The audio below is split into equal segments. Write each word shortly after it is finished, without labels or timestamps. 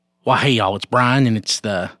Well, hey, y'all, it's Brian, and it's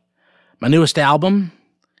my newest album.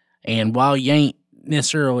 And while you ain't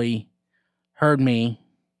necessarily heard me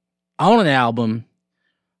on an album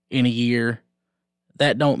in a year,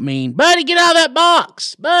 that don't mean, buddy, get out of that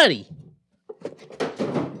box, buddy.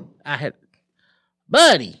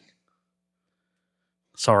 Buddy.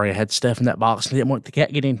 Sorry, I had stuff in that box and didn't want the cat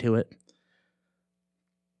to get into it.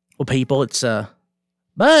 Well, people, it's,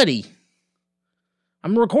 buddy,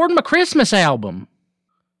 I'm recording my Christmas album.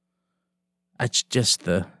 It's just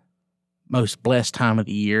the most blessed time of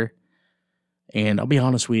the year. And I'll be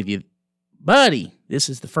honest with you, buddy, this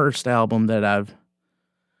is the first album that I've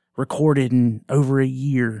recorded in over a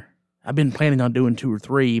year. I've been planning on doing 2 or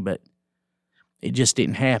 3, but it just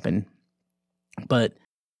didn't happen. But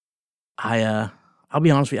I'll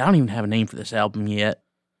be honest with you, I don't even have a name for this album yet.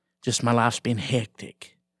 Just my life's been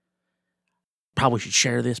hectic. Probably should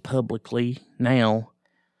share this publicly now.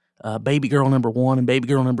 Baby girl number 1 and baby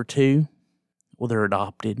girl number 2. Well, they're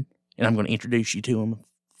adopted, and I'm going to introduce you to them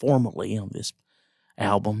formally on this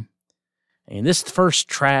album. And this is the first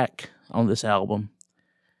track on this album,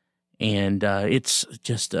 and it's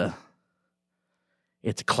just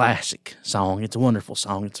it's a classic song. It's a wonderful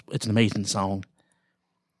song. It's an amazing song.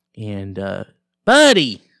 And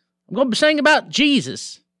buddy, I'm going to be singing about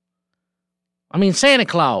Jesus. I mean Santa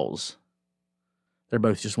Claus. They're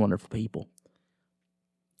both just wonderful people.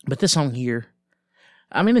 But this song here,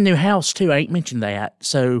 I'm in a new house, too. I ain't mentioned that.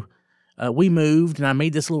 So we moved, and I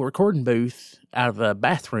made this little recording booth out of a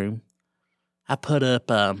bathroom. I put up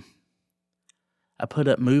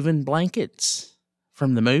moving blankets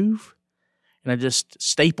from the move, and I just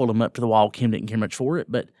stapled them up to the wall. Kim didn't care much for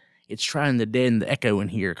it, but it's trying to deaden the echo in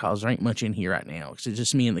here because there ain't much in here right now. Because it's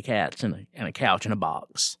just me and the cats and a couch and a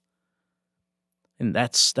box. And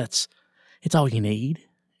that's it's all you need.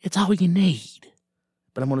 It's all you need.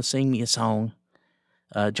 But I'm going to sing me a song.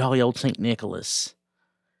 Jolly Old St. Nicholas.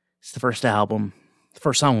 It's the first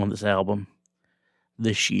song on this album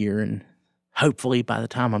this year, and hopefully by the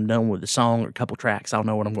time I'm done with the song or a couple tracks, I'll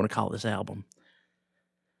know what I'm going to call this album.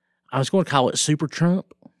 I was going to call it Super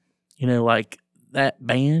Trump, like that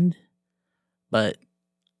band, but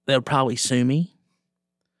they'll probably sue me.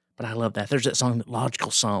 But I love that. There's that song, that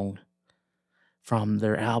Logical Song, from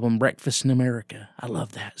their album Breakfast in America. I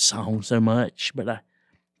love that song so much, but I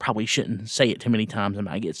probably shouldn't say it too many times. I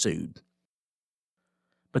might get sued.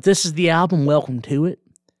 But this is the album. Welcome to it.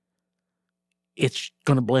 It's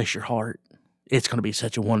going to bless your heart. It's going to be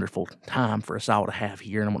such a wonderful time for us all to have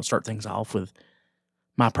here. And I'm going to start things off with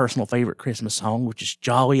my personal favorite Christmas song, which is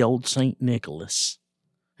Jolly Old St. Nicholas.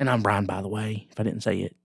 And I'm Brian, by the way, if I didn't say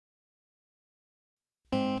it.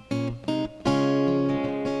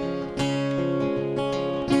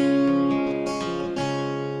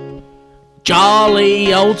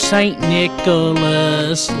 Jolly old St.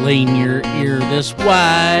 Nicholas, lean your ear this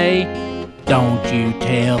way. Don't you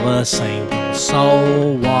tell a single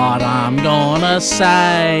soul what I'm gonna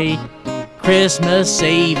say. Christmas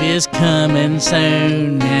Eve is coming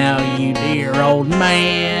soon, now you dear old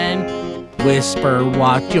man. Whisper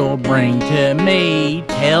what you'll bring to me,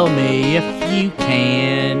 tell me if you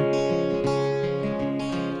can.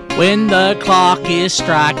 When the clock is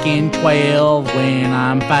striking 12, when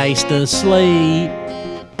I'm fast asleep,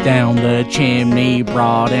 down the chimney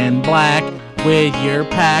broad and black, with your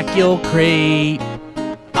pack you'll creep.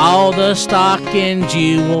 All the stockings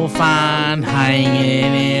you will find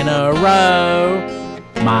hanging in a row.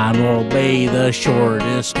 Mine will be the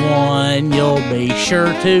shortest one, you'll be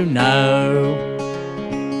sure to know.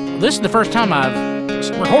 This is the first time I've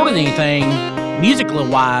recorded anything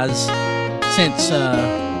musical-wise since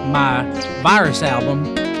my Virus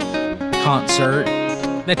album concert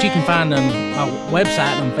that you can find on my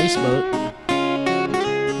website on Facebook.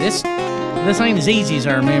 This ain't as easy as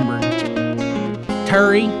I remembered.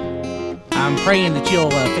 Terry, I'm praying that you'll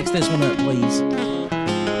fix this one up, please.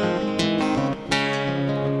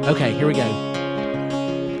 Okay, here we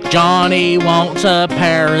go. Johnny wants a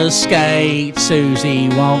pair of skates, Susie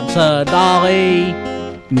wants a dolly,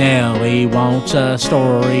 Nellie wants a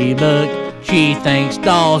storybook. She thinks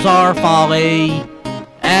dolls are folly.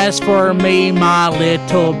 As for me, my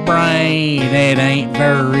little brain, it ain't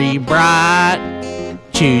very bright.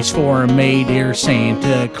 Choose for me, dear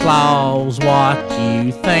Santa Claus, what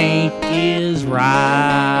you think is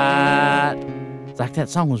right. It's like that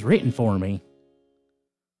song was written for me.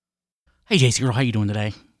 Hey, JC girl, how you doing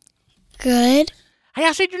today? Good. Hey,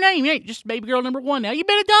 I said your name. You ain't just baby girl number 1 now. You've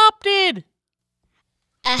been adopted.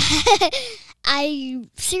 I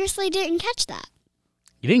seriously didn't catch that.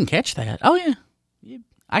 You didn't catch that? Oh, yeah.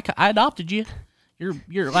 I adopted you.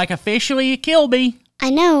 You're like officially a Kilby.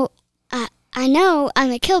 I know. I know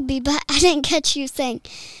I'm a Kilby, but I didn't catch you saying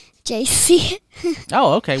JC.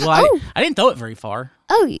 Oh, okay. Well, I didn't throw it very far.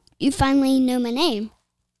 Oh, you finally know my name.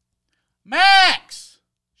 Max!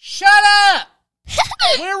 Shut up!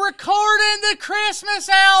 We're recording the Christmas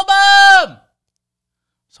album!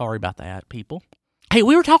 Sorry about that, people. Hey,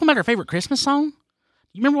 we were talking about our favorite Christmas song.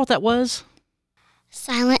 You remember what that was?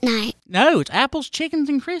 Silent Night. No, it's Apples, Chickens,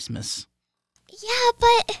 and Christmas. Yeah,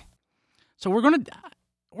 but... So we're gonna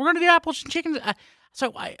do Apples and Chickens.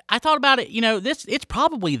 So I thought about it. It's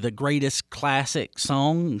probably the greatest classic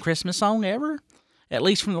song, Christmas song ever, at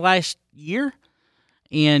least from the last year.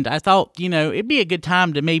 And I thought, it'd be a good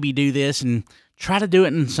time to maybe do this and try to do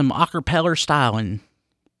it in some acapella style. And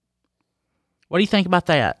what do you think about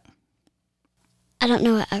that? I don't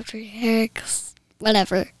know what after lyrics,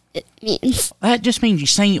 whatever it means. That just means you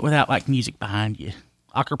sing it without music behind you,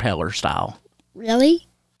 acapella style. Really?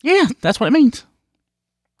 Yeah, that's what it means.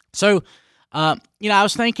 So, I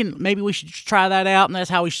was thinking maybe we should try that out, and that's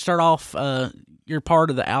how we should start off your part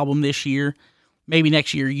of the album this year. Maybe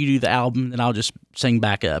next year you do the album, and I'll just sing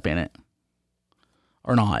back up in it.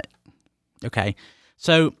 Or not. Okay.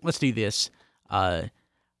 So, let's do this.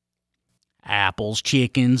 Apples,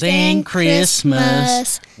 chickens, and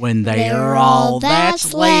Christmas. When they are all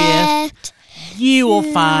that's left, you will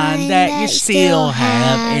find that you still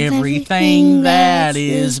have everything that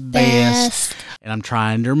is best. And I'm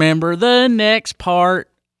trying to remember the next part,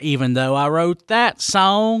 even though I wrote that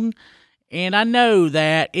song. And I know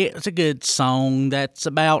that it's a good song that's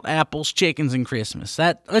about apples, chickens, and Christmas.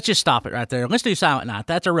 Let's just stop it right there. Let's do Silent Night.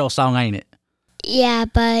 That's a real song, ain't it? Yeah,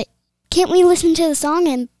 but can't we listen to the song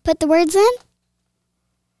and put the words in?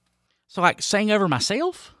 So, sing over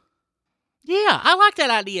myself? Yeah, I like that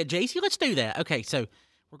idea, JC. Let's do that. Okay, so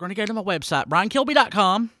we're going to go to my website,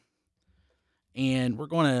 briankilby.com, and we're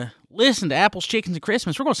going to listen to Apples, Chickens, and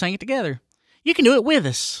Christmas. We're going to sing it together. You can do it with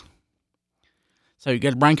us. So you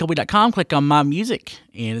go to briankilby.com, click on My Music,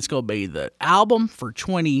 and it's going to be the album for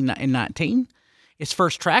 2019. It's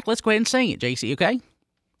first track. Let's go ahead and sing it, JC, okay?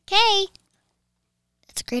 Okay.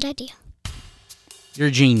 That's a great idea. You're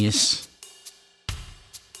a genius.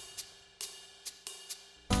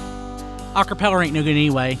 Acapella ain't no good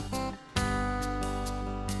anyway.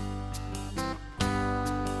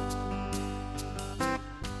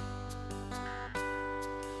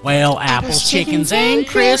 Well, apples, chickens, and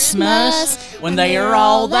Christmas, when they are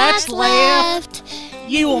all that's left,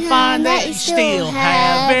 you will find that you still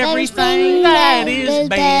have everything that is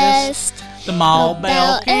best. The mall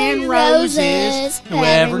belt and roses,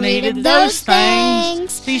 whoever needed those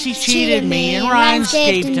things. Cece cheated me and Ryan's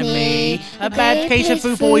gave to me a bad case of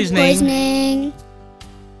food poisoning.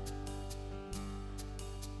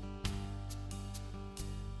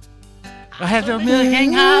 I had the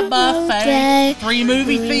King High buffet, 3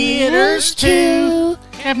 movie theaters, 2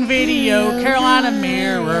 Captain Video, Carolina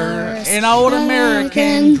Mirror, an Old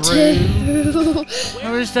American Drew.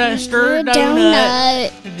 There was that stirred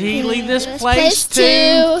donut. Did he leave this place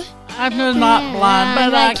too? I'm not blind,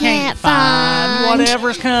 but I can't find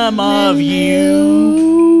whatever's come of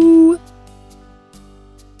you.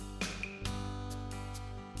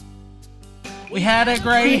 We had a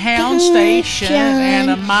Greyhound station and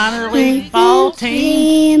a minor league ball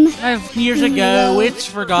team. Years ago, it's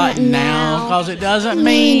forgotten now, cause it doesn't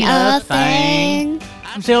mean a thing.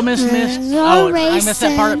 I'm still I messed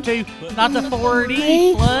that part up too. Not the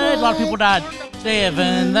 40 flood, a lot of people died.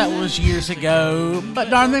 7, that was years ago, but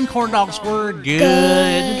darn, them corn dogs were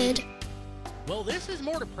good. Well, this is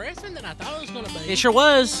more depressing than I thought it was going to be. It sure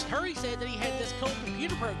was. Hurry said that he had this cool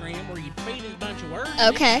computer program where you'd feed it a bunch of words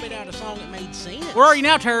okay. and spit out a song that made sense. Where are you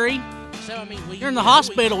now, Terry? So, you're in the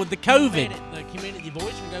hospital with the COVID. The community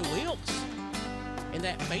voice from Go Wilkes. And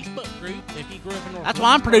that Facebook group, if you grew up in North That's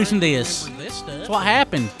why I'm producing this. That's what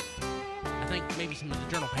happened. I think maybe some of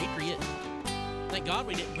the Journal Patriot. Thank God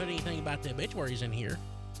we didn't put anything about the obituaries in here.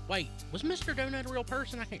 Wait, was Mr. Donut a real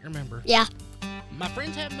person? I can't remember. Yeah. My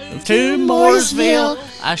friends have moved to Mooresville.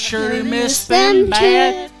 I sure do miss them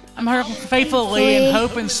bad. I'm hoping faithfully and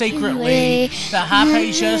hoping secretly that high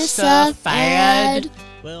pay's just a fad.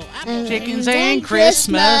 Well, apple, chickens, and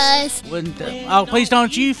Christmas. Please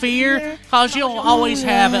don't you fear, cause you'll always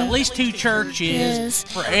have at least 2 churches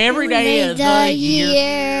for every day of the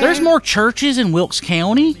year. There's more churches in Wilkes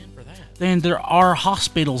County than there are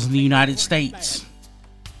hospitals in the United States.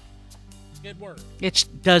 Good work. It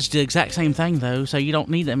does the exact same thing, though, so you don't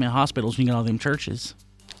need that many hospitals when you get all them churches.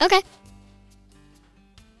 Okay.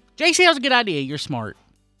 JC, that was a good idea. You're smart.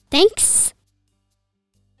 Thanks.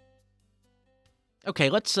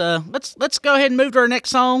 Okay, let's go ahead and move to our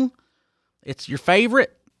next song. It's your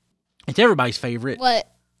favorite. It's everybody's favorite. What?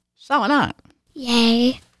 Silent Night.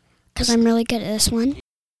 Yay. Because I'm really good at this one.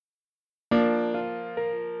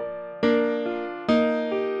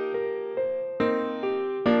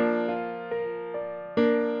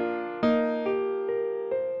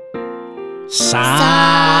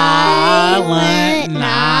 Silent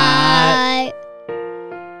Night.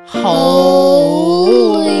 Holy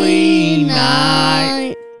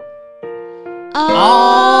night.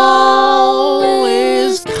 All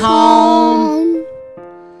is calm.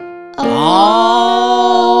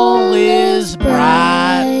 All is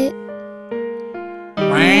bright.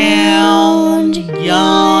 Round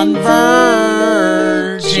yon virgin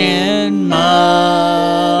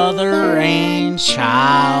mother and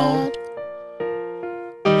child.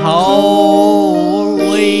 Holy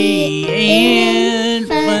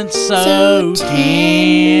infant, so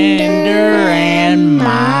tender and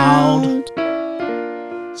mild.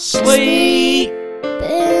 Sleep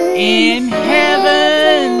in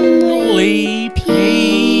heavenly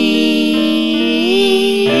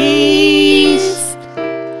peace.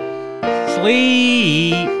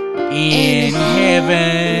 Sleep in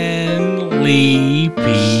heavenly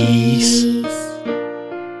peace.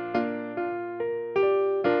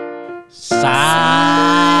 Silent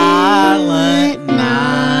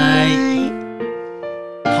night.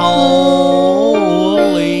 Holy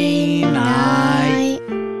night.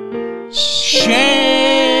 Shepherds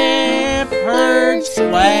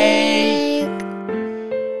wake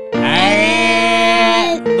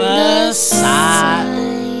at the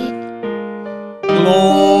sight.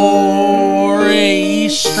 Glory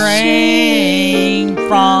stream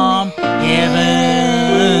from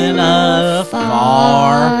heaven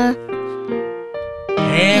afar.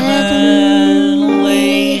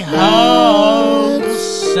 Heavenly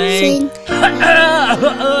hosts sing.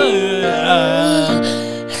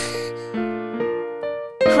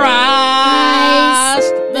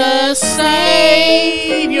 Christ the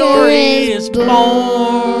Savior is born.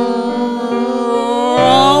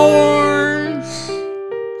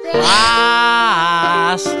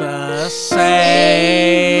 Christ the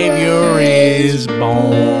Savior is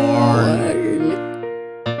born.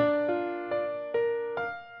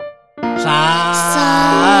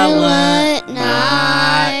 Silent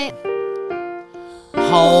night.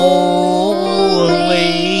 Holy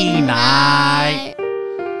night.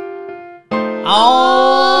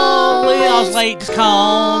 All is late to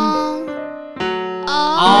come.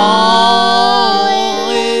 All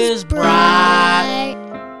is bright.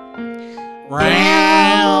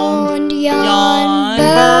 Round yon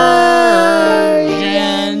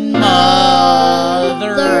virgin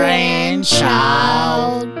mother and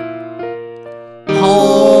child.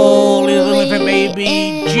 Holy little infant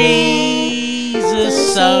baby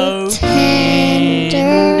Jesus, so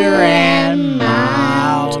tender and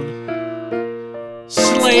mild.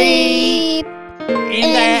 Sleep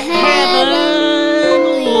in that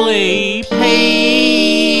heavenly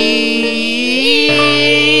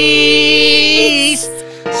peace.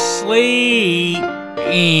 Sleep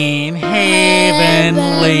in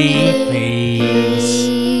heavenly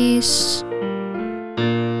peace.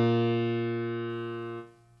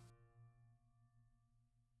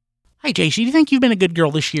 Hey, JC, do you think you've been a good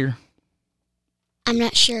girl this year? I'm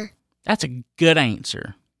not sure. That's a good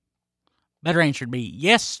answer. Better answer would be,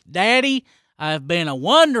 yes, Daddy, I've been a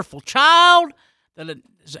wonderful child. That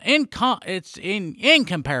is incomparable.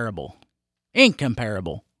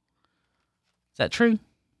 Incomparable. Is that true?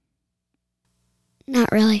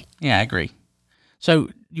 Not really. Yeah, I agree. So,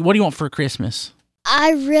 what do you want for Christmas?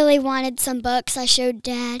 I really wanted some books. I showed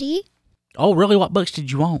Daddy. Oh, really? What books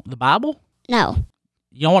did you want? The Bible? No.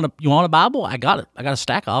 You want a Bible? I got it. I got a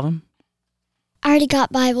stack of them. I already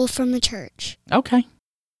got Bible from the church. Okay.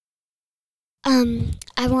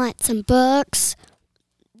 I want some books.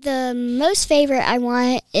 The most favorite I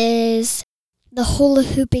want is the Hula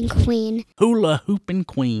Hooping Queen. Hula Hooping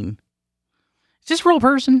Queen. Is this a real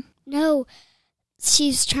person? No.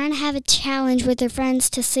 She's trying to have a challenge with her friends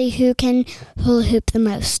to see who can hula hoop the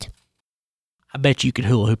most. I bet you could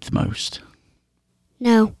hula hoop the most.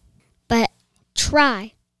 No. But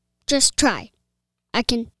try. Just try. I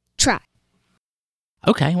can try.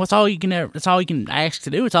 Okay, that's all you can ask to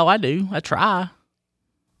do. It's all I do. I try.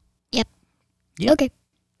 Yep. Okay.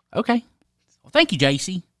 Okay. Well, thank you,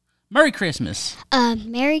 JC. Merry Christmas.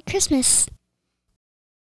 Merry Christmas.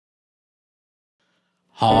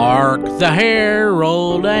 Hark the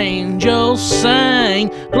herald angels sing,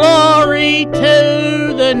 glory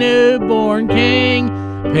to the newborn King.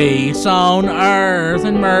 Peace on earth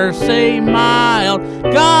and mercy mild,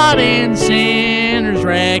 God and sinners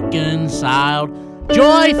reconciled.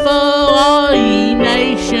 Joyful all ye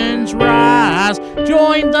nations rise,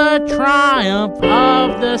 join the triumph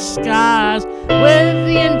of the skies. With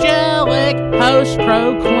the angelic host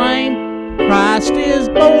proclaim, Christ is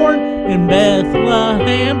born in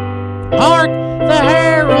Bethlehem. Hark, the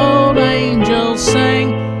herald angels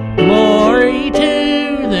sing, glory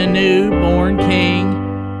to the newborn King.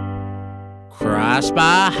 Christ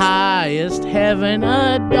by highest heaven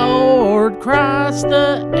adored, Christ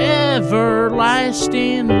the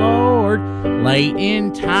everlasting Lord. Late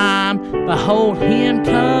in time, behold him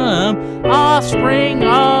come, offspring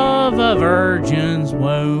of a virgin's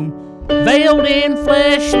womb. Veiled in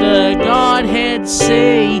flesh the Godhead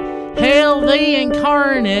see, hail the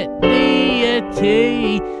incarnate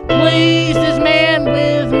deity. Pleased as man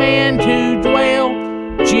with man to dwell,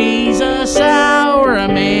 Jesus our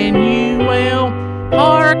Emmanuel.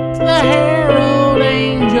 Hark, the herald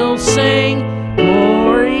angels sing,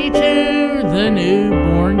 glory to the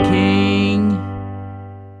newborn King.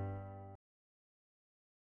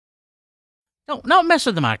 Don't mess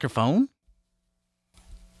with the microphone.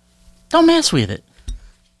 Don't mess with it.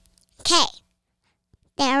 Okay.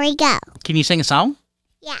 There we go. Can you sing a song?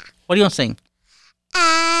 Yeah. What do you want to sing?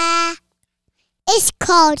 It's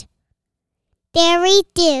called Berry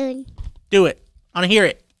Dune. Do it. I want to hear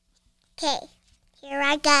it. Okay. Here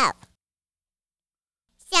I go.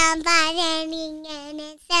 Somebody and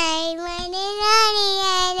say when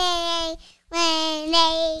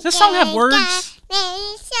Does this song have words?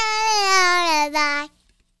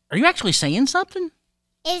 Are you actually saying something?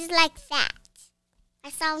 It's like that. My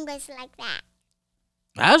song was like that.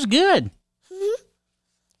 That was good.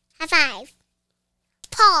 High five.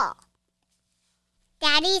 Paul.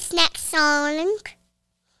 Daddy's next song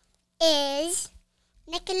is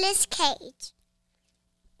Nicolas Cage.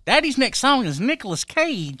 Daddy's next song is Nicolas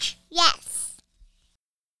Cage. Yes.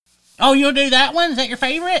 Oh, you'll do that one? Is that your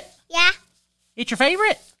favorite? Yeah. It's your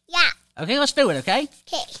favorite? Yeah. Okay, let's do it, okay?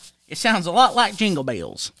 Okay. It sounds a lot like Jingle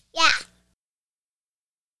Bells. Yeah.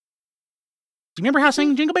 Do you remember how to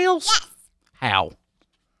sing Jingle Bells? Yes. How?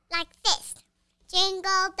 Like this.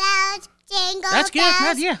 Jingle bells, jingle That's good.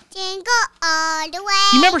 bells, Yeah. jingle all the way.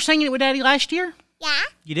 You remember singing it with Daddy last year? Yeah.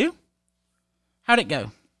 You do? How'd it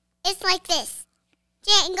go? It's like this.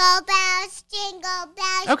 Jingle bells,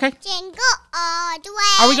 Okay. jingle all the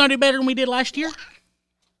way. Are we going to do better than we did last year? Yeah.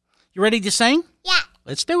 You ready to sing? Yeah.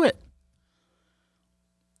 Let's do it.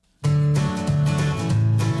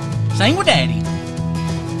 Sing with Daddy.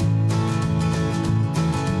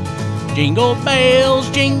 Jingle bells,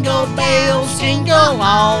 jingle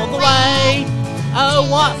all the way. Oh,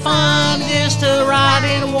 what fun it is to ride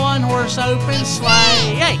in a one-horse open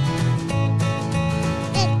sleigh. Hey!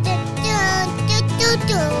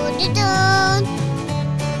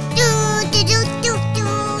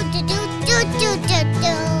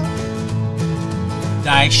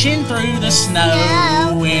 Dashing through the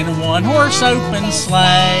snow in a one-horse open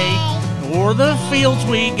sleigh. O'er the fields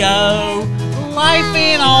we go,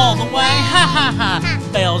 laughing all the way. Ha ha ha!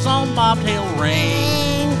 Bells on bobtail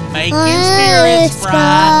ring, making spirits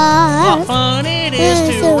bright. What fun it is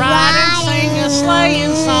to ride and sing a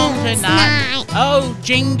sleighing song tonight. Oh,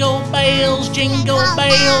 jingle bells, jingle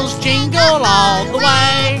all the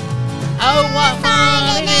way. Oh, what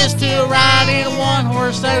fun it is to ride in a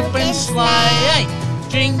one-horse open sleigh. Hey,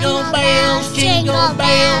 jingle bells,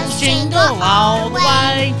 jingle all the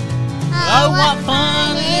way. Oh, what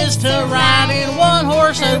fun it is to ride in a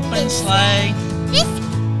one-horse open sleigh.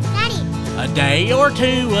 Daddy. A day or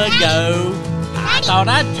two ago, I thought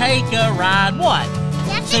I'd take a ride. What?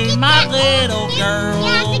 To my little girl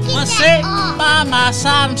was sitting by my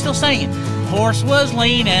side. I'm still singing. Horse was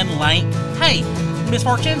lean and lank. Hey,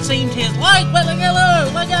 misfortune seemed his like. Let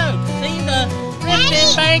go. Seemed to drift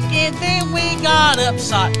and bank, and then we got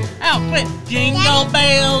upside. Out quit. Jingle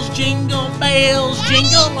bells, jingle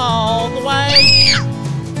all the way.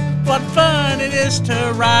 What fun it is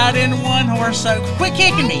to ride in one horse open. Quit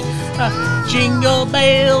kicking me. Jingle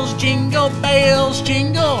bells,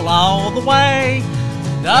 jingle all the way.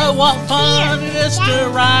 Oh, what fun it is to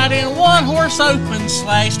ride in one horse open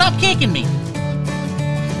sleigh. Stop kicking me.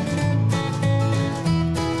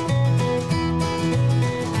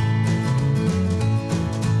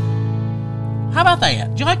 How about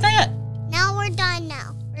that? Did you like that? Now we're done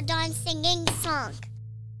now. We're done singing the song.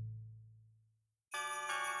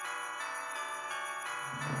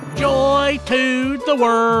 Joy to the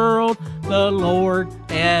world, the Lord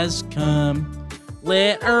has come.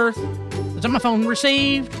 Let earth, is that my phone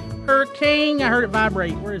received her king? I heard it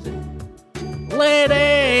vibrate. Where is it? Let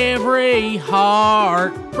every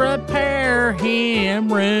heart prepare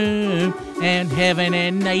him room, and heaven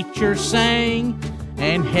and nature sing.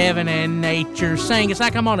 and heaven and nature sing. It's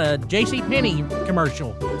like I'm on a J.C. Penney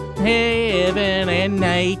commercial. Heaven and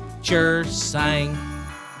nature sing.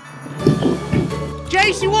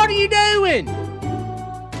 JC, what are you doing?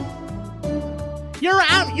 You're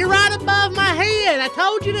right above my head. I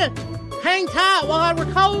told you to hang tight while I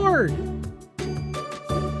record.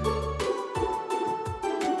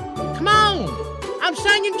 Come on. I'm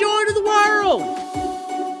singing Joy to the World.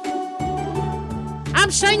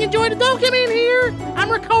 I'm singing Joy to... Don't come in here. I'm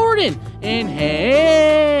recording. In heaven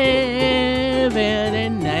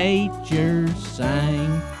and nature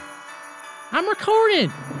sing. I'm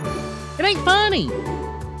recording. It ain't funny.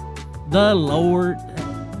 The Lord...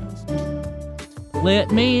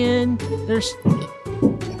 Let me in. There's...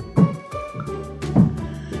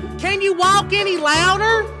 Can you walk any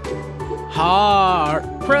louder?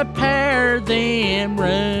 Heart, prepare them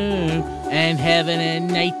room. And heaven and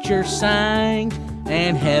nature sang.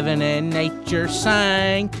 And heaven and nature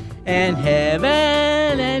sang. And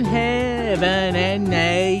heaven and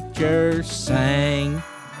nature sang.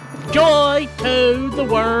 Joy to the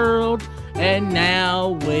world. And now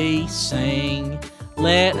we sing.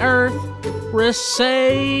 Let earth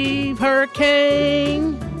receive her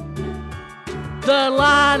King, the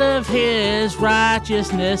light of his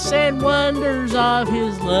righteousness, and wonders of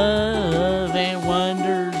his love, and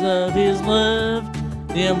wonders of his love,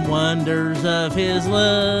 them wonders of his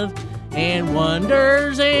love, and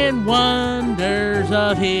wonders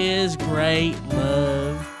of his great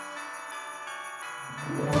love.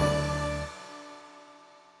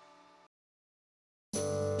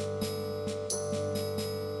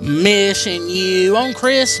 Missing you on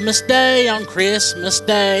Christmas Day, on Christmas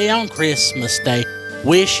Day, on Christmas Day.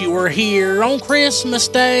 Wish you were here on Christmas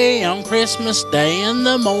Day, on Christmas Day in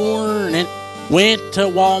the morning. Went to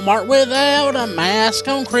Walmart without a mask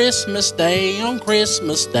on Christmas Day, on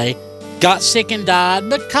Christmas Day. Got sick and died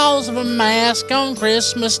because of a mask on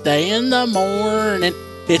Christmas Day in the morning.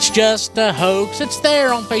 It's just a hoax, it's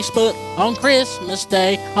there on Facebook on Christmas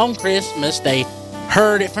Day, on Christmas Day.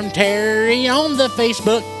 Heard it from Terry on the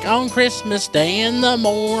Facebook on Christmas Day in the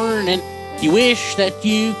morning. You wish that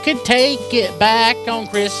you could take it back on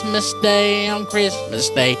Christmas Day, on Christmas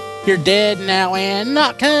Day. You're dead now and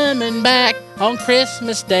not coming back on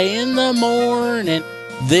Christmas Day in the morning.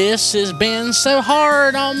 This has been so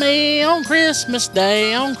hard on me on Christmas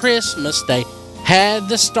Day, on Christmas Day. Had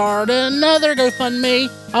to start another GoFundMe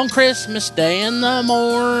on Christmas Day in the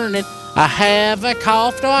morning. I have a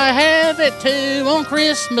cough, do I have it too on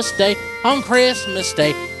Christmas Day, on Christmas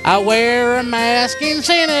Day. I wear a mask and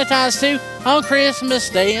sanitize too on Christmas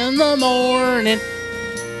Day in the morning.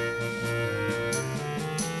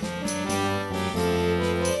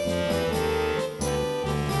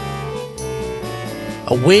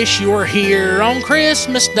 I wish you were here on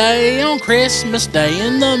Christmas Day, on Christmas Day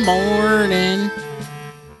in the morning.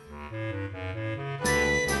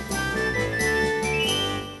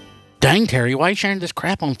 Dang, Terry, why are you sharing this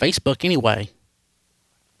crap on Facebook anyway?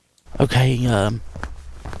 Okay,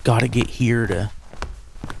 gotta get here to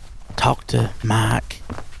talk to Mike.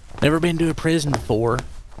 Never been to a prison before.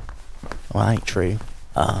 Well, that ain't true.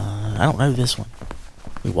 I don't know this one.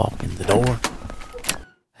 We walk in the door.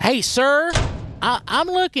 Hey, sir, I'm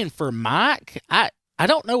looking for Mike. I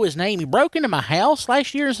don't know his name. He broke into my house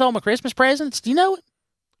last year and stole my Christmas presents. Do you know it?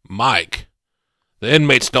 Mike. The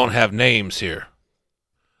inmates don't have names here.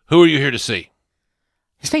 Who are you here to see?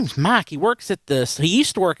 His name's Mike. He works at he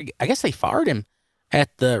used to work, I guess they fired him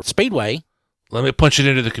at the Speedway. Let me punch it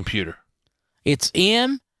into the computer. It's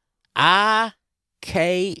M-I-K-E,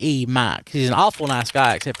 Mike. He's an awful nice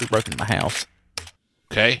guy, except he broke into my house.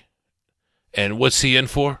 Okay. And what's he in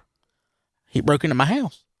for? He broke into my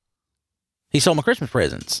house. He stole my Christmas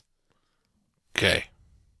presents. Okay.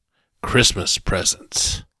 Christmas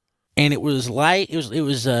presents. And it was late. It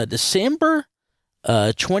was December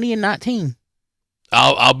 2019.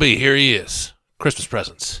 I'll be. Here he is. Christmas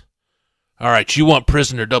presents. All right. You want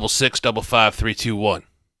prisoner 6655321.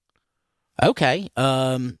 Okay.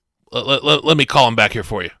 Let me call him back here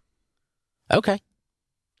for you. Okay.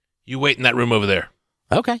 You wait in that room over there.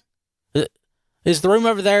 Okay. Is the room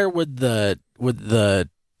over there with the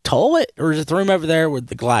toilet, or is it the room over there with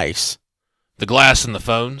the glass? The glass and the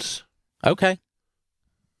phones. Okay.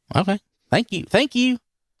 Okay. Thank you. Thank you.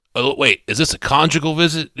 Oh, wait. Is this a conjugal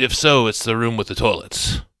visit? If so, it's the room with the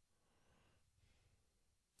toilets.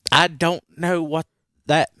 I don't know what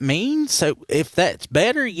that means, so if that's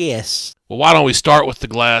better, yes. Well, why don't we start with the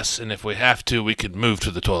glass, and if we have to, we could move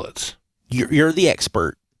to the toilets. You're the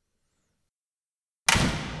expert.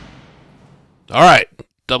 All right.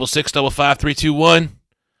 6655321.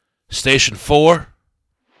 Station 4.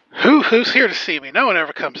 Who's here to see me? No one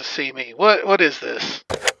ever comes to see me. What is this?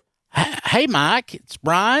 Hey, Mike, it's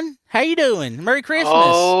Brian. How you doing? Merry Christmas.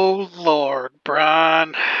 Oh Lord,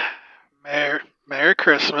 Brian. Merry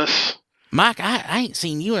Christmas. Mike, I ain't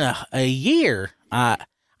seen you in a year.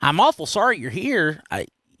 I'm awful sorry you're here. I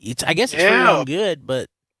guess it's for your own good, but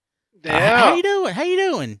Yeah. how you doing? How you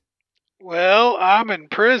doing? Well, I'm in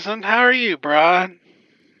prison. How are you, Brian?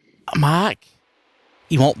 Mike,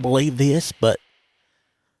 you won't believe this, but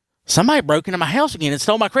somebody broke into my house again and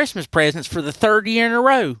stole my Christmas presents for the third year in a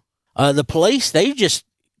row. The police, they just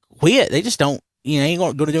quit. They just don't, ain't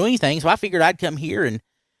going to do anything. So I figured I'd come here and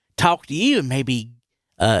talk to you and maybe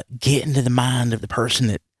get into the mind of the person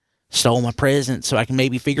that stole my presents so I can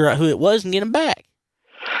maybe figure out who it was and get them back.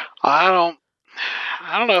 I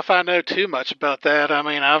don't know if I know too much about that. I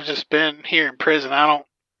mean, I've just been here in prison. I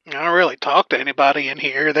don't really talk to anybody in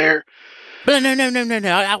here. But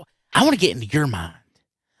no. I want to get into your mind.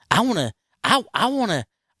 I want to,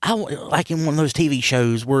 like in one of those TV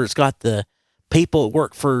shows where it's got the people that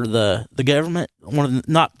work for the government,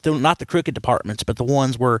 not the crooked departments, but the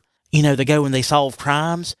ones where, they go and they solve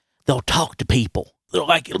crimes, they'll talk to people.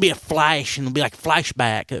 It'll be a flash and it'll be like a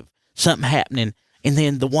flashback of something happening. And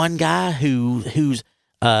then the one guy who's,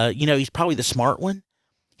 he's probably the smart one.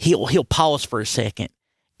 He'll pause for a second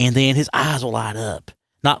and then his eyes will light up.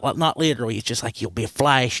 Not literally. It's just like he'll be a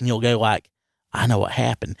flash and he'll go like, I know what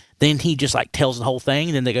happened. Then he just like tells the whole thing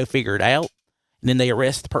and then they go figure it out and then they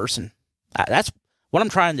arrest the person. That's what I'm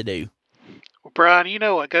trying to do. Well, Brian, you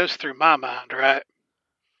know what goes through my mind, right?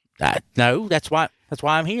 No, that's why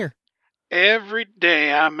I'm here. Every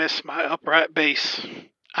day I miss my upright bass.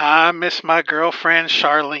 I miss my girlfriend,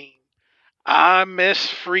 Charlene. I miss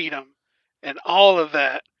freedom. And all of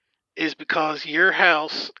that is because your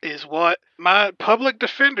house is what my public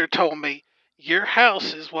defender told me. Your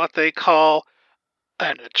house is what they call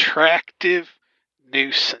an attractive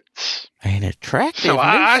nuisance. An attractive So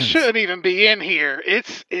I nuisance? shouldn't even be in here.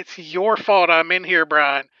 It's your fault I'm in here,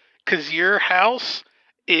 Brian, because your house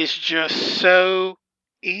is just so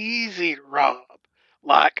easy to rob.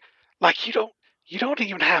 Like you don't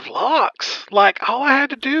even have locks. Like all I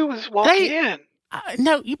had to do was walk in.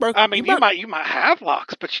 No, you broke. I mean, you might have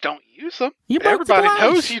locks, but you don't use them. You broke the Everybody glass.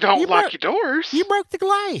 knows you don't lock your doors. You broke the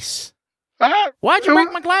glass. Uh, Why'd you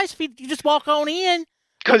break my glass if you just walk on in?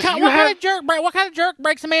 Because What kind of jerk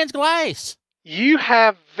breaks a man's glass? You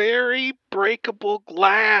have very breakable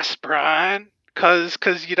glass, Brian. Cause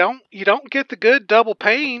you don't get the good double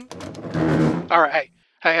pane. All right,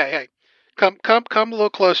 hey, come a little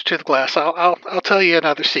closer to the glass. I'll tell you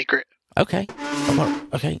another secret. Okay.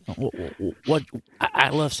 Okay. What? I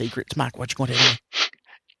love secrets, Mike. What you going to tell me?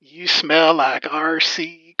 You smell like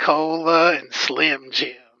RC Cola and Slim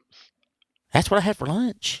Jims. That's what I had for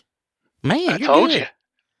lunch. Man, I told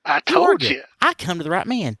you. I come to the right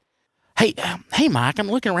man. Hey, Mike. I'm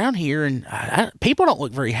looking around here, and people don't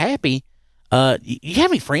look very happy. You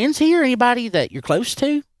have any friends here? Anybody that you're close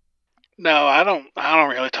to? No, I don't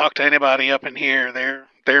really talk to anybody up in here.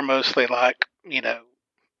 They're mostly like, white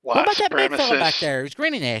what about that supremacists. big fella back there who's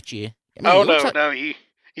grinning at you? No,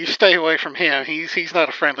 you stay away from him. He's not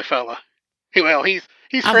a friendly fella.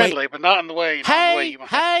 He's friendly, but not in the way.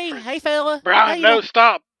 Hey, fella. Brian, no,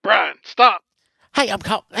 stop. Brian, stop. Hey,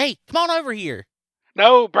 Hey, come on over here.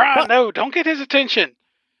 No, Brian, no, don't get his attention.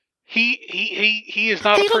 He is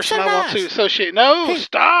not a person I want to associate. No,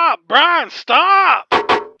 stop, Brian, stop.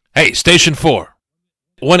 Hey, Station 4.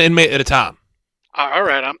 One inmate at a time. All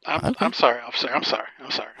right, I'm sorry, officer. I'm sorry.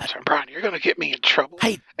 Brian, you're gonna get me in trouble.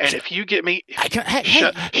 Hey, and if you get me,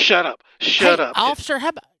 shut up, officer. How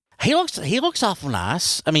about he looks awful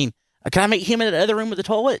nice. I mean, can I meet him in the other room with the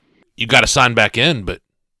toilet? You got to sign back in, but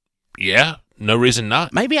yeah, no reason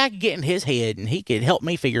not. Maybe I could get in his head and he could help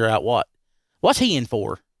me figure out what's he in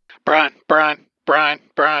for. Brian,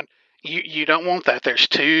 you don't want that. There's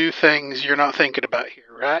two things you're not thinking about here,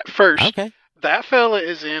 right? First, okay. That fella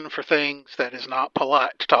is in for things that is not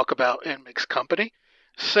polite to talk about in mixed company.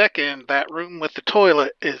 Second, that room with the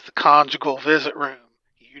toilet is the conjugal visit room.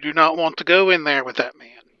 You do not want to go in there with that man.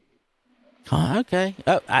 Oh, okay.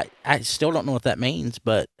 I still don't know what that means,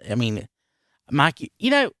 but I mean, Mike,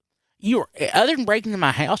 you were, other than breaking into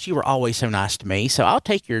my house, you were always so nice to me. So I'll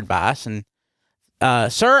take your advice. And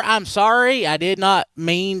sir, I'm sorry. I did not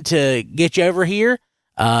mean to get you over here.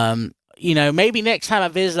 Maybe next time I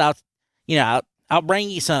visit, I'll bring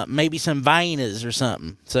you something, maybe some Vinas or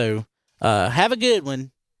something. So, have a good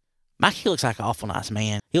one. Mikey looks like an awful nice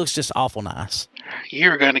man. He looks just awful nice.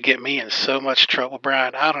 You're going to get me in so much trouble,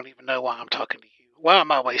 Brian. I don't even know why I'm talking to you. Why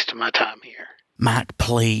am I wasting my time here? Mike,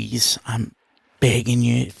 please. I'm begging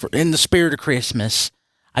you, in the spirit of Christmas,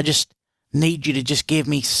 I just need you to just give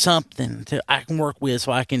me something I can work with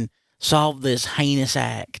so I can solve this heinous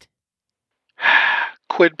act.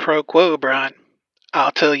 Quid pro quo, Brian.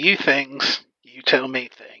 I'll tell you things. You tell me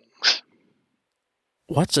things.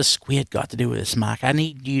 What's a squid got to do with this, Mike? I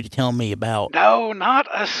need you to tell me about... No, not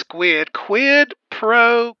a squid. Quid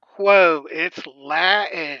pro quo. It's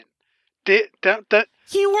Latin.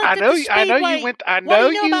 You work I at know. the I know Speedway. you went. I What know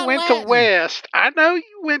do you know you about went Latin? to West. I know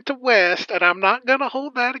you went to West, and I'm not going to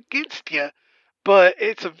hold that against you. But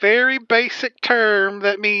it's a very basic term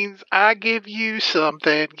that means I give you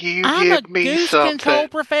something, you I'm give a me goose something. control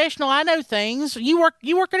professional. I know things. You work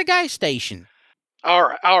at a gas station. All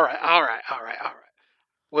right.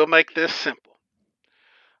 We'll make this simple.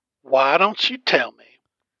 Why don't you tell me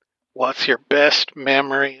what's your best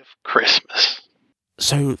memory of Christmas?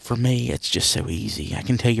 So for me, it's just so easy. I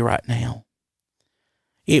can tell you right now.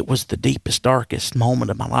 It was the deepest, darkest moment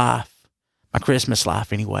of my life. My Christmas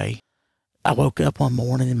life, anyway. I woke up one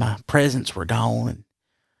morning and my presents were gone, and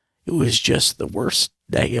it was just the worst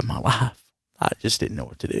day of my life. I just didn't know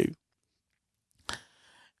what to do.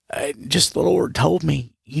 Just the Lord told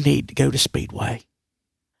me, you need to go to Speedway.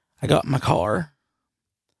 I got in my car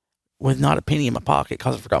with not a penny in my pocket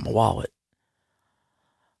because I forgot my wallet.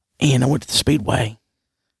 And I went to the Speedway,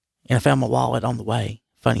 and I found my wallet on the way,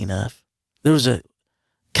 funny enough. There was a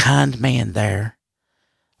kind man there,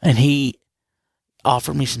 and he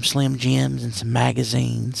offered me some Slim Jims and some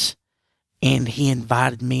magazines, and he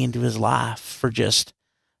invited me into his life for just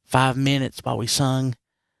 5 minutes while we sung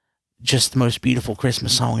just the most beautiful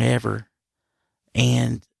Christmas song ever.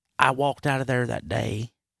 And I walked out of there that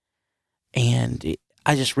day, and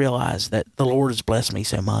I just realized that the Lord has blessed me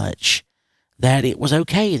so much that it was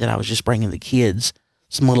okay that I was just bringing the kids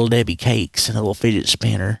some Little Debbie cakes and a little fidget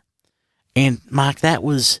spinner. And Mike, that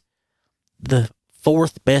was the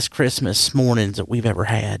 4th best Christmas mornings that we've ever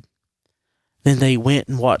had. Then they went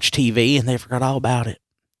and watched TV and they forgot all about it.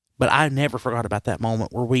 But I never forgot about that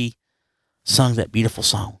moment where we sung that beautiful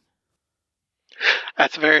song.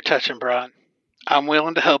 That's very touching, Brian. I'm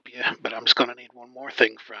willing to help you, but I'm just going to need one more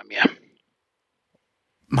thing from you.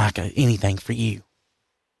 Micah, anything for you.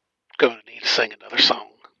 Going to need to sing another song.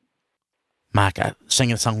 Micah,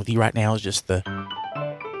 singing a song with you right now is just the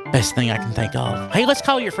best thing I can think of. Hey, let's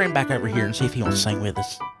call your friend back over here and see if he wants to sing with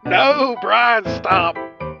us. No, Brian, stop.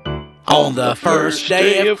 On the first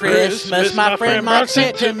day of Christmas, my friend Mike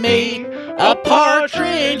sent to me a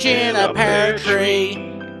partridge in a pear tree.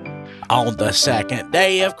 On the second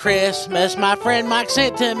day of Christmas, my friend Mike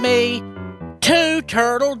sent to me 2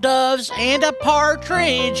 turtle doves and a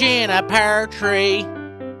partridge in a pear tree.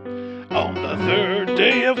 On the third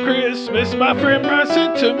day of Christmas, my friend Brian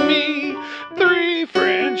sent to me 3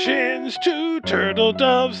 French hens, 2 turtle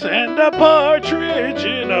doves, and a partridge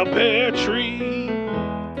in a pear tree.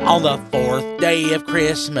 On the 4th day of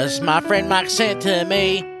Christmas, my friend Mike sent to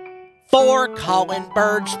me 4 calling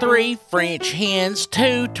birds, 3 French hens,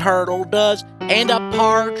 2 turtle doves, and a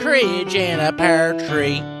partridge in a pear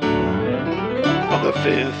tree. On the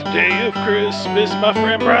 5th day of Christmas, my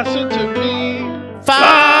friend Brian sent to me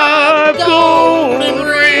 5 golden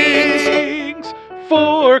rings.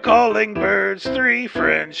 4 calling birds, 3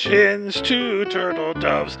 French hens, 2 turtle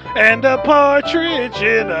doves, and a partridge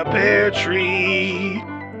in a pear tree.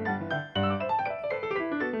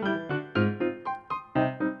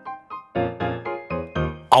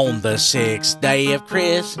 On the 6th day of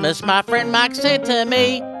Christmas, my friend Mike sent to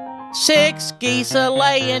me 6 geese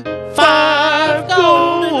a-laying, 5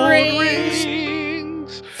 golden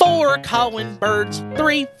rings. 4 calling birds,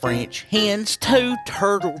 3 French hens, 2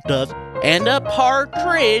 turtle doves, and a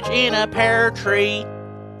partridge in a pear tree.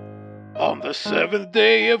 On the 7th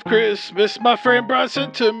day of Christmas, my friend Brian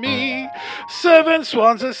sent to me 7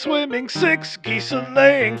 swans a-swimming, 6 geese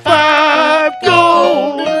a-laying, 5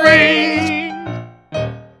 golden rings.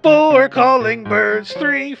 4 calling birds,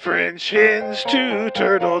 3 French hens, 2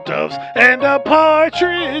 turtle doves, and a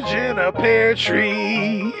partridge in a pear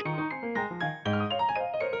tree.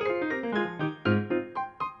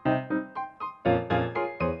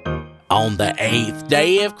 On the 8th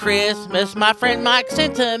day of Christmas, my friend Mike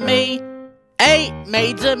sent to me 8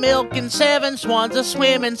 maids a milking, 7 swans a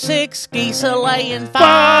swimming, 6 geese a laying,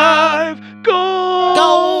 5 golden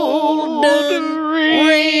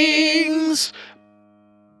rings.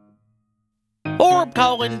 4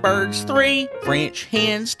 calling birds, 3 French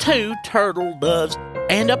hens, 2 turtle doves,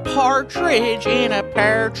 and a partridge in a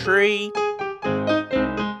pear tree.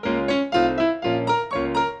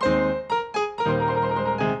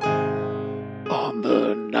 On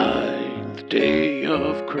the 9th day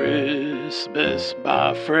of Christmas,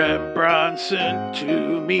 my friend Brian sent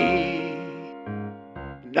to me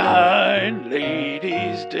 9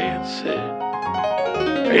 ladies dancing,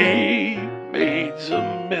 8 maids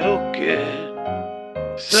a milking,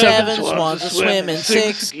 7 swans a swimming,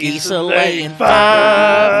 6 geese a laying,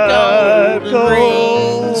 5 golden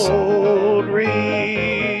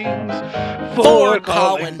rings, 4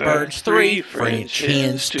 calling birds, 3 French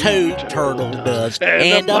hens, 2 turtle doves,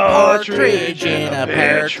 and a partridge in a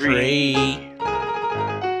pear tree.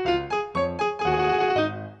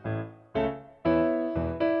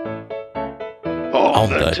 On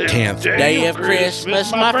the 10th day of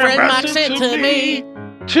Christmas, my friend Mike sent to me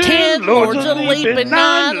 10 lords a leaping,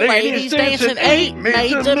 9 ladies dancing, 8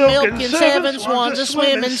 maids a milking, 7 swans a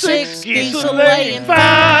swimming, 6 geese a laying,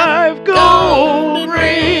 5 golden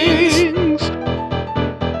rings,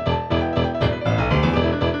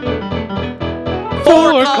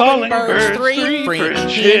 4 calling birds, 3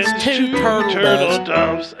 French hens, 2 turtle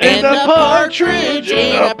doves, and a partridge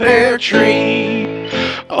in a pear tree.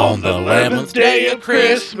 On the 11th day of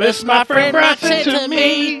Christmas, my friend Brian sent to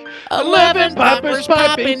me 11 pipers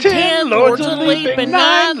piping, 10 lords a leaping,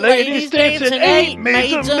 9 ladies dancing, 8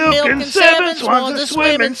 maids a milking, 7 swans a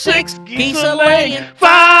swimming, 6 geese a laying,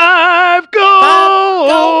 5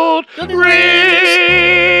 gold rings,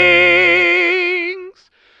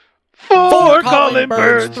 4 calling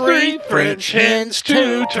birds, 3 French hens,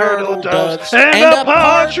 2 turtle doves, and a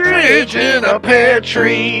partridge in a pear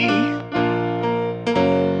tree.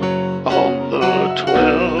 On the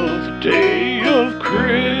 12th day of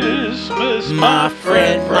Christmas, my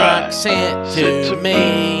friend Mike sent to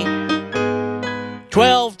me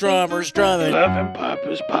 12 drummers drumming, 11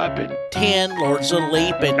 pipers piping, 10 lords a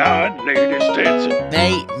leaping, 9 ladies dancing,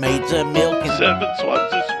 8 maids a milking, 7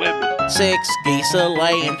 swans a swimming, 6 geese a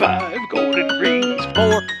laying, 5 golden rings,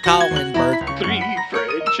 4 calling birds, 3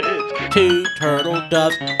 French hens, 2 turtle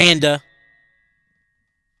doves, and a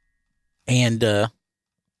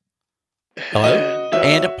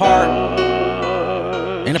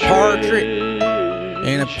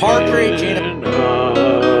partridge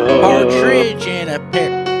in a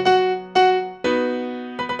pear.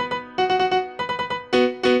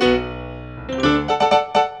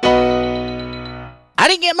 I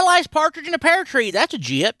didn't get my last partridge in a pear tree. That's a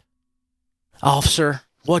jip. Officer,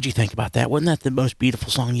 what'd you think about that? Wasn't that the most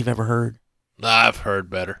beautiful song you've ever heard? I've heard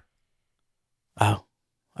better. Oh,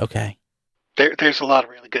 okay. There's a lot of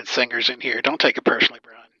really good singers in here. Don't take it personally,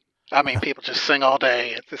 Brian. I mean, people just sing all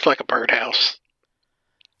day. It's like a birdhouse.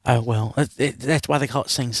 Oh, well, that's why they call it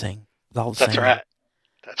Sing Sing. That's right.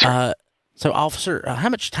 That's right. So, officer, how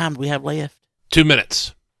much time do we have left? 2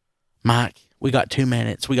 minutes. Mike, we got 2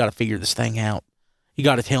 minutes. We got to figure this thing out. You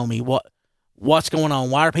got to tell me what's going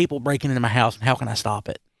on. Why are people breaking into my house, and how can I stop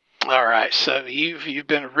it? All right. So you've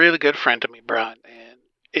been a really good friend to me, Brian, and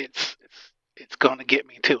it's going to get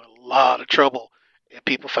me into a lot of trouble if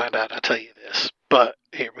people find out I tell you this. But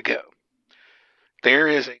here we go. There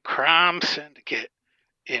is a crime syndicate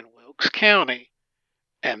in Wilkes County,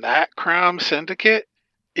 and that crime syndicate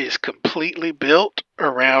is completely built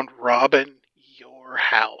around robbing your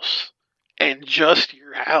house. And just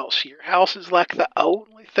your house. Your house is like the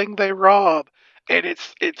only thing they rob. And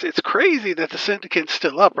it's crazy that the syndicate's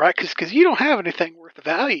still up, right? Because you don't have anything worth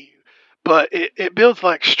value. But it builds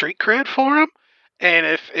like street cred for them. And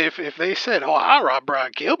if they said, "Oh, I robbed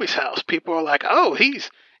Brian Gilby's house," people are like, "Oh,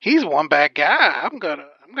 he's one bad guy. I'm gonna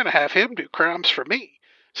have him do crimes for me."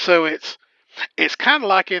 So it's kind of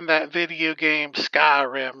like in that video game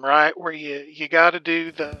Skyrim, right? Where you got to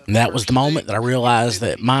do the. And that was the moment that I realized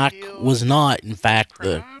that Mike was not, in fact,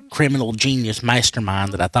 the criminal genius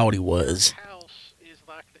mastermind that I thought he was.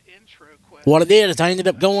 What I did is I ended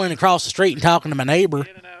up going across the street and talking to my neighbor.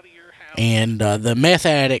 And the meth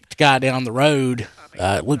addict guy down the road,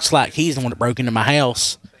 looks like he's the one that broke into my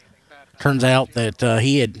house. Turns out that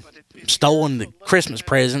he had stolen the Christmas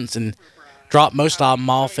presents and dropped most of them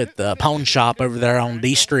off at the pawn shop over there on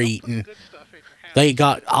D Street. And they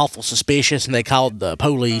got awful suspicious, and they called the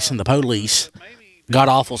police, and the police got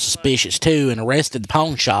awful suspicious too and arrested the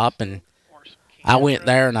pawn shop. And I went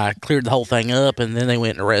there and I cleared the whole thing up, and then they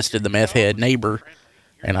went and arrested the meth head neighbor.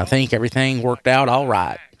 And I think everything worked out all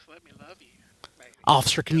right.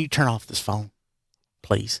 Officer, can you turn off this phone,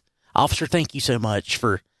 please? Officer, thank you so much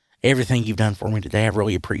for everything you've done for me today. I've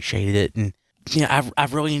really appreciated it. And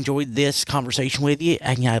I've really enjoyed this conversation with you,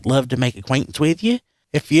 and I'd love to make acquaintance with you.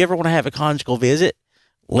 If you ever want to have a conjugal visit,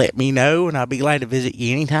 let me know, and I'll be glad to visit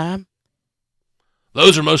you anytime.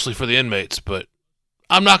 Those are mostly for the inmates, but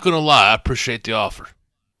I'm not going to lie. I appreciate the offer.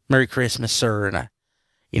 Merry Christmas, sir. And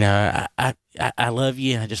I love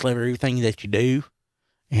you, and I just love everything that you do.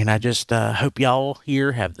 And I just hope y'all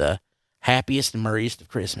here have the happiest and merriest of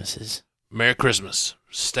Christmases. Merry Christmas.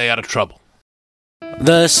 Stay out of trouble.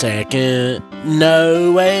 The second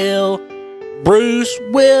Noel, Bruce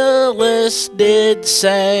Willis did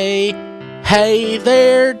say, "Hey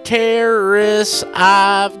there, terrorists,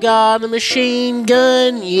 I've got a machine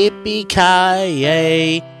gun,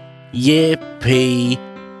 yippee-ki-yay, yippee-ki-yay.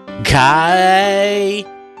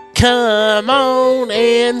 Come on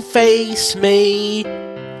and face me,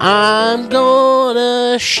 I'm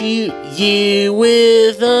gonna shoot you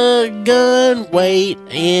with a gun, wait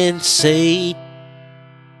and see."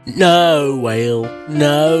 Noel,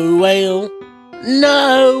 Noel,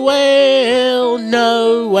 Noel,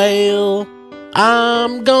 Noel,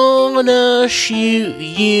 I'm gonna shoot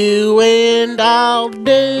you and I'll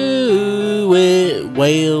do it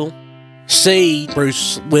well. See,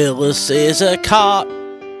 Bruce Willis is a cop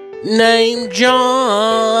named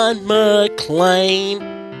John McClane,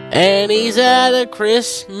 and he's at a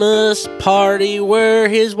Christmas party where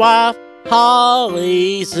his wife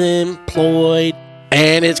Holly's employed.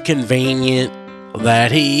 And it's convenient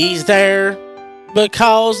that he's there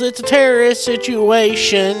because it's a terrorist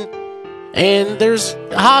situation and there's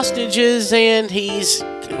hostages, and he's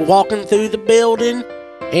walking through the building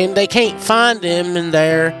and they can't find him in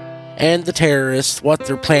there. And the terrorists, what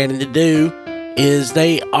they're planning to do is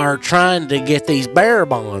they are trying to get these bearer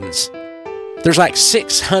bonds. There's like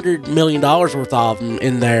 $600 million worth of them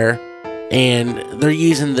in there, and they're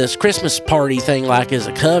using this Christmas party thing like as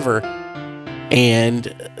a cover. And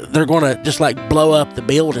they're going to just like blow up the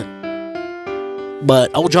building.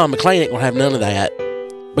 But old John McClane ain't going to have none of that,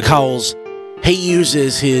 because he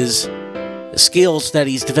uses his skills that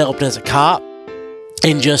he's developed as a cop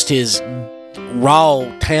and just his raw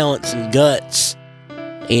talents and guts.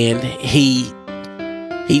 And he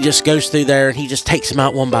just goes through there and he just takes them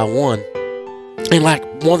out one by one. And like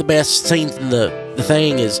one of the best scenes in the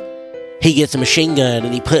thing is he gets a machine gun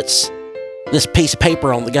and he puts this piece of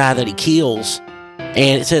paper on the guy that he kills,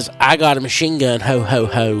 and it says, "I got a machine gun, ho, ho,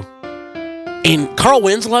 ho." And Carl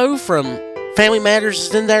Winslow from Family Matters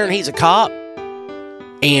is in there, and he's a cop.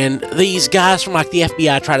 And these guys from like the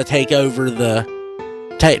FBI try to take over the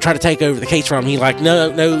case from him. He's like, no,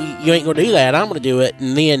 you ain't gonna do that. I'm gonna do it.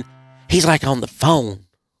 And then he's like on the phone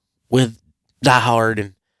with Die Hard,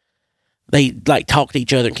 and they like talk to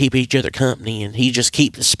each other and keep each other company, and he just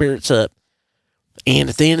keeps his spirits up. And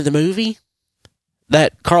at the end of the movie,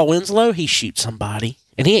 that Carl Winslow, he shoots somebody.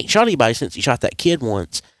 And he ain't shot anybody since he shot that kid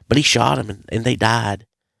once. But he shot him, and they died.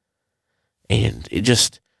 And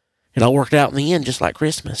it all worked out in the end, just like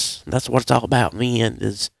Christmas. And that's what it's all about in the end,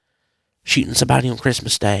 is shooting somebody on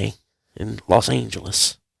Christmas Day in Los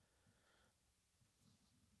Angeles.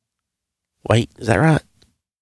 Wait, is that right?